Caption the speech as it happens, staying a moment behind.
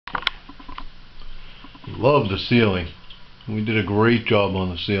Love the ceiling. We did a great job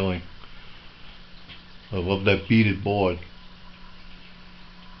on the ceiling. I love that beaded board.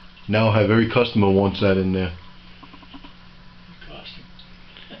 Now I have every customer wants that in there.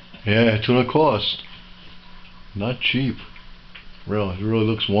 Yeah, it's gonna cost. Not cheap. Really, it really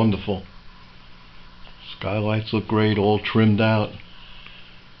looks wonderful. Skylights look great, all trimmed out.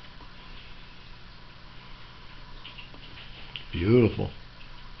 Beautiful.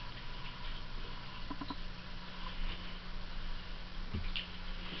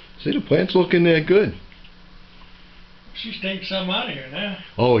 See, the plants looking there good. She's taking some out of here now.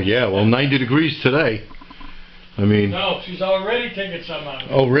 Oh yeah, well 90 degrees today. I mean... No, she's already taking some out of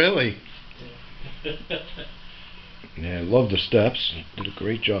here. Oh really? Yeah, I love the steps. Did a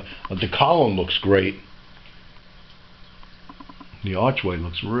great job. The column looks great. The archway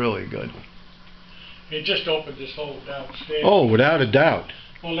looks really good. It just opened this whole downstairs. Oh, without a doubt.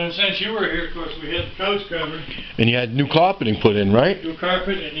 Well, then since you were here, of course, we had the couch covered. And you had new carpeting put in, right? New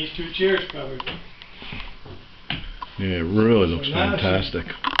carpet and these 2 chairs covered. Yeah, it really looks fantastic.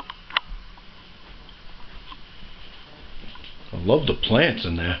 I love the plants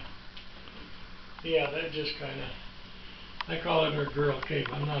in there. Yeah, that just kind of... I call it her girl cave.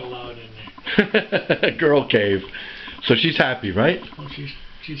 I'm not allowed in there. Girl cave. So she's happy, right? Oh,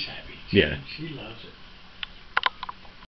 she's happy. Yeah. She loves it.